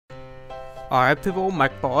Alright people,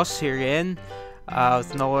 Mgsv here again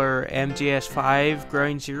with another Mgsv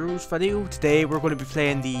Ground Zeroes video. Today we're going to be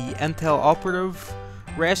playing the Intel Operative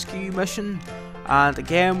rescue mission, and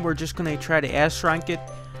again we're just going to try to S rank it.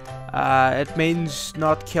 It means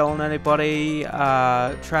not killing anybody,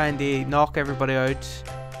 trying to knock everybody out,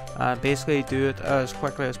 and basically do it as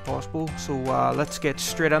quickly as possible. So let's get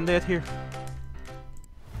straight into it here.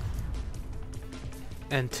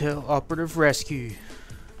 Intel Operative Rescue.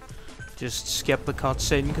 Just skip the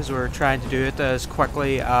cutscene because we're trying to do it as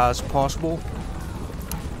quickly as possible.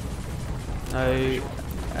 Now,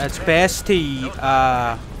 it's best to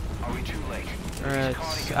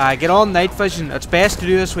get on night vision. It's best to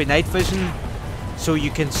do this with night vision so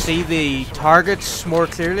you can see the targets more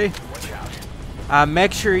clearly.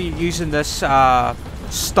 Make sure you're using this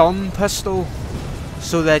stun pistol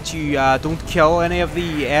so that you don't kill any of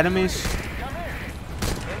the enemies.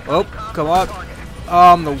 Oh, come on.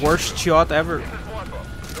 Oh, I'm the worst shot ever.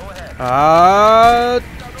 God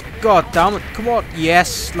damn it. Come on.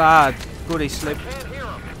 Yes, lad. Go to sleep.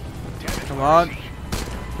 Come on.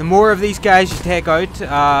 The more of these guys you take out,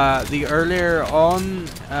 the earlier on,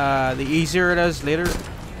 the easier it is later.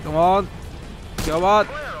 Come on. Come on.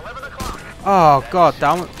 Oh, god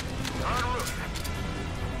damn it.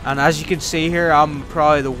 And as you can see here, I'm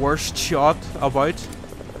probably the worst shot about.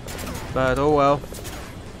 But oh well.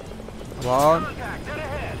 Come on.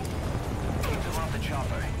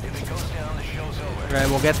 Right,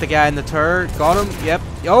 we'll get the guy in the turret. Got him. Yep.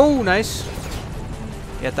 Oh, nice.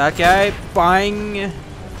 Get that guy. Bang.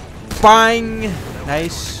 Bang.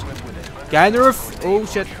 Nice. Guy in the roof. Oh,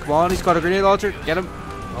 shit. Come on. He's got a grenade launcher. Get him.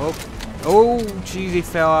 Oh. Oh, jeez. He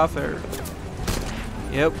fell off there.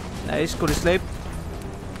 Yep. Nice. Go to sleep.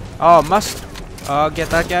 Oh, must. Oh, get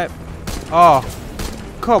that guy. Oh.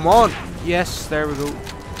 Come on. Yes. There we go.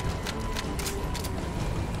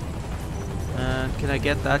 And can I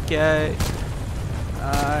get that guy?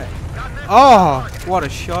 Oh, what a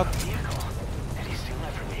shot.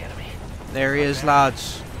 There he is,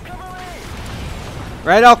 lads.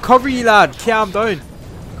 Right, I'll cover you, lad. Calm down.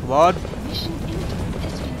 Come on.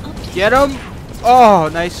 Get him. Oh,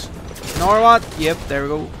 nice. Another one. Yep, there we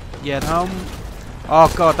go. Get him.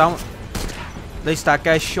 Oh, god damn it. At least that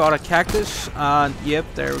guy shot a cactus. And, yep,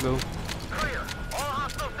 there we go.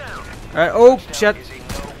 Right, oh, shit.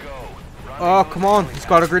 Oh, come on. He's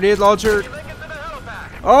got a grenade launcher.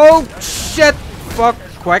 Oh, shit. Fuck.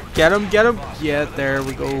 Quick. Get him. Get him. Yeah, there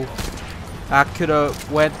we go. That could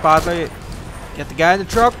have went badly. Get the guy in the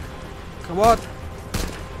truck. Come on.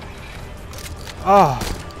 Oh.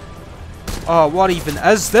 Oh, what even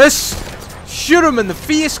is this? Shoot him in the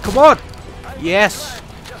face. Come on. Yes.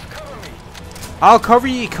 I'll cover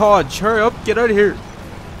you, Codge. Hurry up. Get out of here.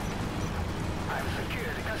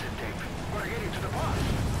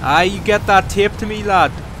 You get that tape to me,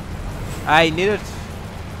 lad. I need it.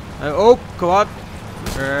 Oh, come on.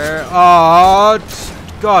 Oh,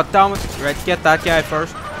 god damn it. Right, get that guy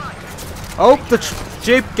first. Oh, the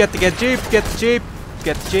jeep. Get the jeep. Get the jeep.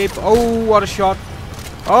 Get the jeep. Oh, what a shot.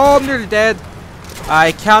 Oh, I'm nearly dead.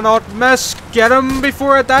 I cannot miss. Get him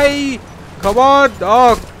before I die. Come on.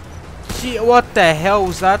 Oh, gee, what the hell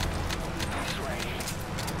was that?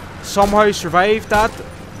 Somehow survived that.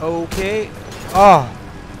 Okay. Oh.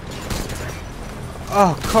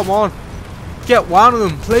 Oh, come on. Get one of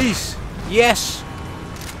them, please. Yes.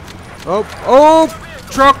 Oh, oh,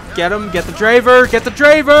 truck. Get him. Get the driver. Get the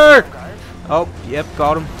driver. Oh, yep,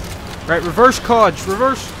 got him. Right, reverse, Codge.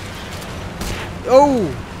 Reverse. Oh.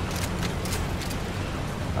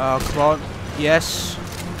 Oh, come on. Yes.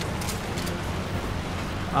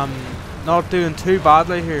 I'm not doing too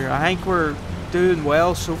badly here. I think we're doing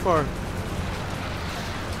well so far.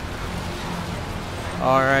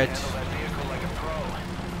 Alright.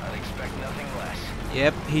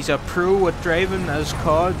 Yep, he's a pro at driving as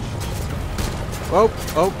Codge. Oh,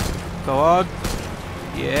 oh, go on.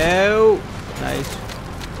 Yeah, nice.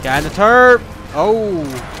 Guy in the turret. Oh.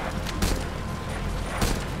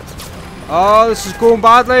 Oh, this is going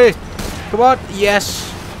badly. Come on, yes.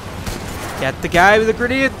 Get the guy with the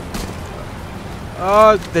grenade.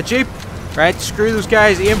 Oh, the jeep. Right, screw those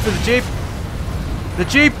guys. Aim for the jeep. The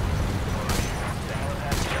jeep.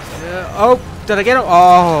 Oh. Did I get him?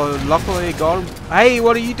 Oh, luckily I got him. Hey,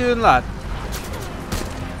 what are you doing, lad?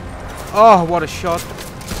 Oh, what a shot.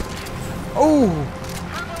 Oh.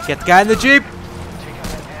 Get the guy in the jeep.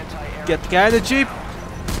 Get the guy in the jeep.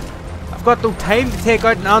 I've got no time to take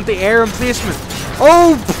out an anti-air emplacement.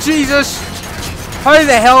 Oh, Jesus. How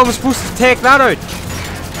the hell am I supposed to take that out?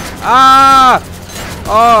 Ah.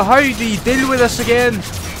 Oh, how do you deal with this again?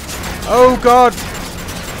 Oh, God.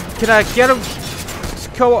 Can I get him?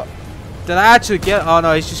 Come on. Did I actually get? Oh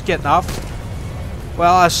no, he's just getting off.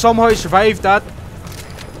 Well, I somehow survived that.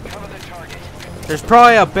 There's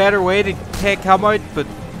probably a better way to take him out, but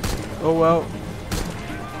oh well.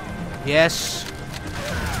 Yes.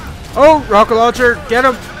 Oh, rocket launcher, get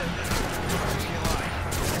him.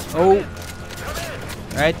 Oh.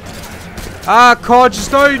 Right. Ah, Codge is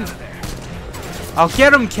down. I'll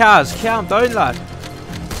get him, Kaz. Calm down, lad.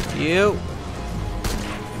 You.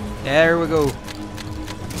 There we go.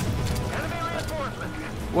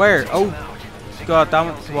 Where? Oh. God damn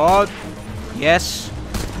it. What? Yes.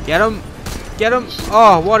 Get him. Get him.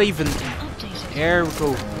 Oh, what even? There we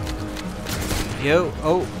go. You.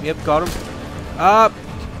 Oh, yep, got him. Up.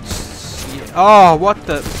 Oh, what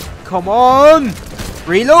the? Come on.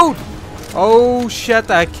 Reload. Oh,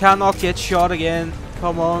 shit. I cannot get shot again.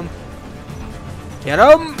 Come on. Get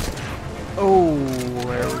him. Oh,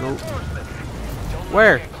 there we go.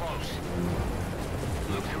 Where?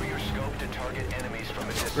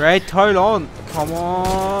 Right, how long? Come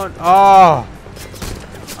on. Oh.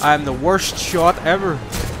 I'm the worst shot ever.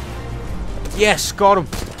 Yes, got him.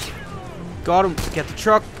 Got him. Get the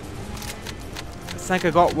truck. I think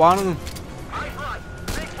I got one of them.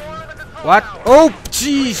 What? Oh,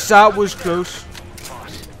 jeez, that was close.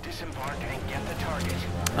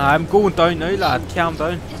 I'm going down now, lad. Calm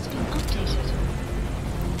down.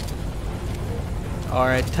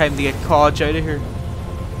 Alright, time to get Codge out of here.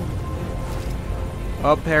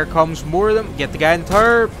 Up here comes more of them. Get the guy in the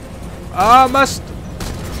turret. Ah, missed.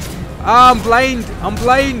 Ah, I'm blind. I'm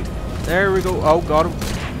blind. There we go. Oh, got him.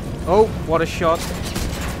 Oh, what a shot.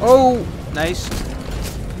 Oh, nice.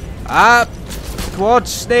 Ah, quad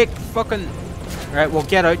snake. Fucking. Right, we'll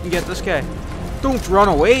get out and get this guy. Don't run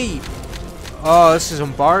away. Oh, this is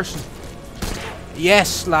embarrassing.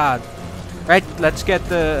 Yes, lad. Right, let's get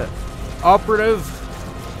the operative.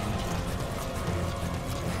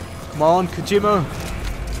 Come on, Kojima.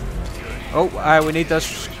 Oh, we need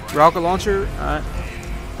this rocket launcher.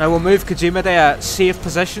 Now we'll move Kojima to a safe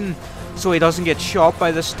position so he doesn't get shot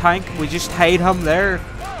by this tank. We just hide him there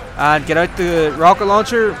and get out the rocket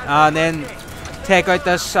launcher and then take out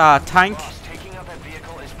this tank.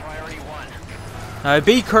 Now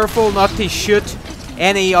be careful not to shoot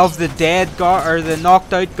any of the dead or the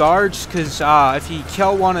knocked out guards, because if you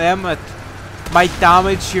kill one of them, it might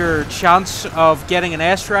damage your chance of getting an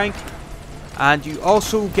S rank. And you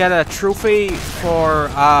also get a trophy for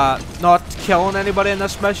not killing anybody in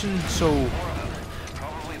this mission. So,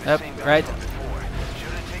 yep, right.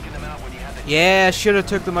 Yeah, I should have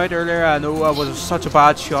took them out earlier. I know I was such a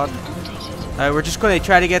bad shot. We're just going to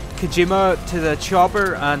try to get Kojima to the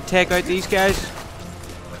chopper and take out these guys.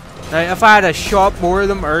 Now, if I had a shot more of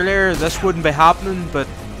them earlier, this wouldn't be happening, but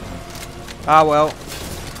ah well.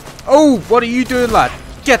 Oh, what are you doing, lad?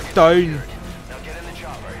 Get down.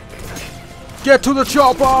 Get to the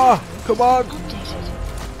chopper! Come on!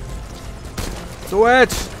 Do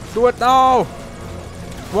it! Do it now!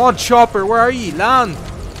 Come on, chopper, where are you? Land!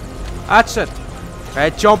 That's it.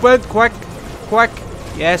 Right, jump in, quick! Quick!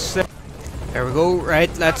 Yes, there we go.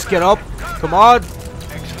 Right, let's get up. Come on!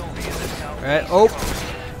 Right, oh!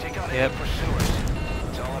 Yep.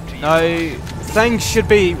 Now, things should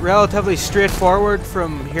be relatively straightforward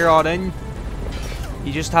from here on in.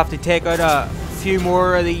 You just have to take out a few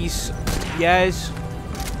more of these guys.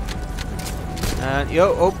 And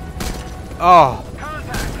oh.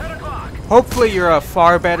 Hopefully you're a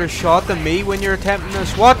far better shot than me when you're attempting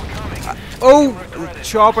this. What? Oh,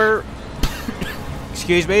 chopper.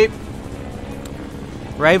 Excuse me.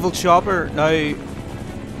 Rival chopper. Now,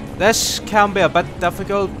 this can be a bit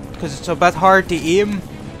difficult because it's a bit hard to aim.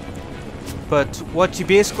 But what you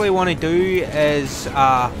basically want to do is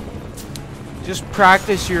just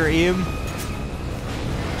practice your aim.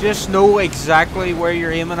 Just know exactly where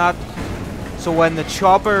you're aiming at. So when the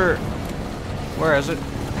chopper... Where is it?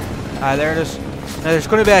 There it is. Now there's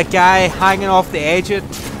going to be a guy hanging off the edge of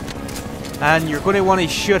it. And you're going to want to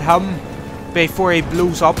shoot him before he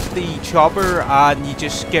blows up the chopper and you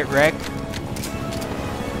just get wrecked.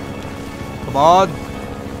 Come on.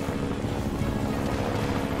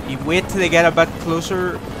 You wait till they get a bit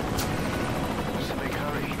closer.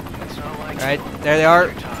 Right, there they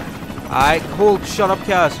are. Alright, hold, shut up,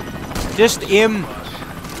 Kaz. Just aim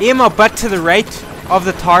a bit to the right of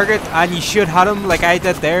the target and you should hit him like I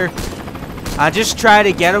did there. And just try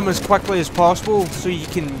to get him as quickly as possible so you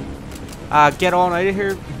can get on out of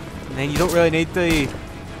here. And then you don't really need the...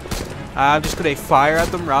 I'm just going to fire at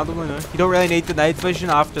them randomly now. You don't really need the night vision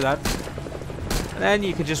after that. And then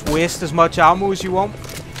you can just waste as much ammo as you want.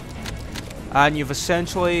 And you've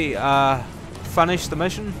essentially finished the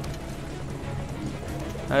mission.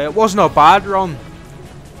 It wasn't a bad run.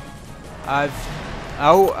 I've...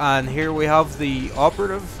 Oh, and here we have the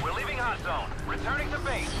operative. We're leaving hot zone. Returning to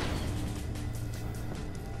base.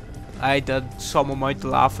 I did some amount of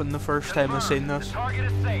laughing the first time I seen this. The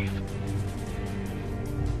target is safe.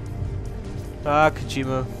 Ah,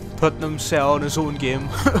 Kojima putting himself in his own game.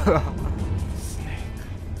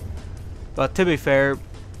 But to be fair,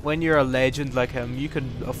 when you're a legend like him, you can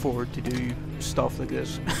afford to do stuff like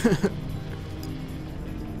this.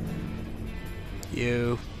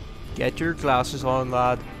 You get your glasses on,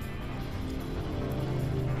 lad.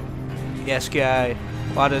 Yes, guy.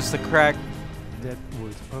 What is the crack? That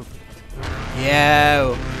was perfect.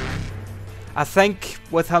 Yeah. I think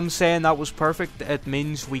with him saying that was perfect, it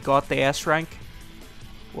means we got the S rank.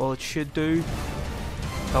 Well, it should do.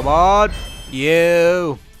 Come on.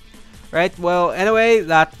 You. Right, well, anyway,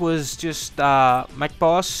 that was just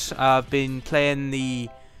Mgsv. I've been playing the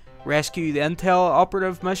Rescue the Intel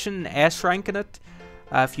Operative mission, S ranking it.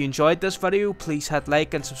 If you enjoyed this video, please hit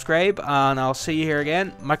like and subscribe, and I'll see you here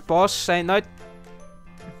again. Mgsv signing out.